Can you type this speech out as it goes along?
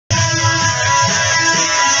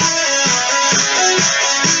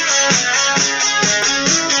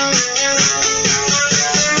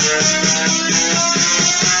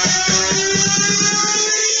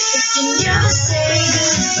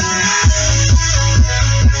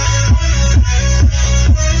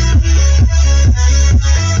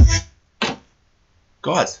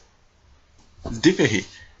Diffehh here.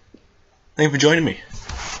 Thank you for joining me.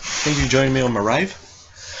 Thank you for joining me on my rave.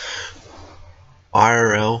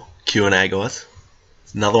 IRL Q&A, guys.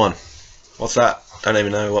 Another one. What's that? Don't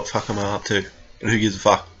even know what the fuck I'm up to. And who gives a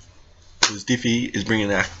fuck? Because Diffehh is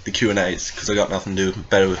bringing out the Q&As because I got nothing to do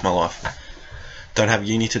better with my life. Don't have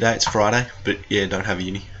uni today, it's Friday, but yeah, don't have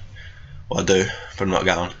uni. Well, I do, but I'm not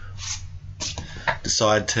going.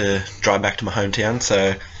 Decide to drive back to my hometown,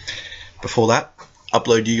 so before that,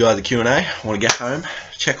 upload you guys a Q&A. I want to get home,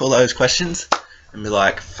 check all those questions, and be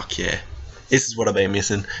like, fuck yeah, this is what I've been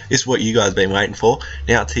missing. This is what you guys have been waiting for.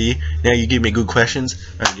 Now it's here. Now you give me good questions.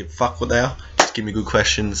 I don't give a fuck what they are. Just give me good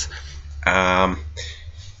questions.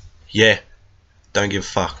 Yeah, don't give a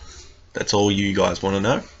fuck. That's all you guys want to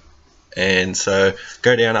know. And so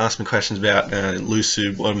go down, ask me questions about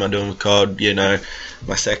lucid, what am I doing with COD, you know,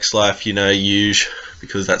 my sex life, you know,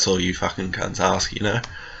 because that's all you fucking cunts ask, you know.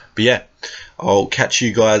 But yeah, I'll catch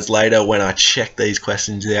you guys later when I check these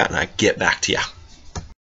questions out and I get back to you.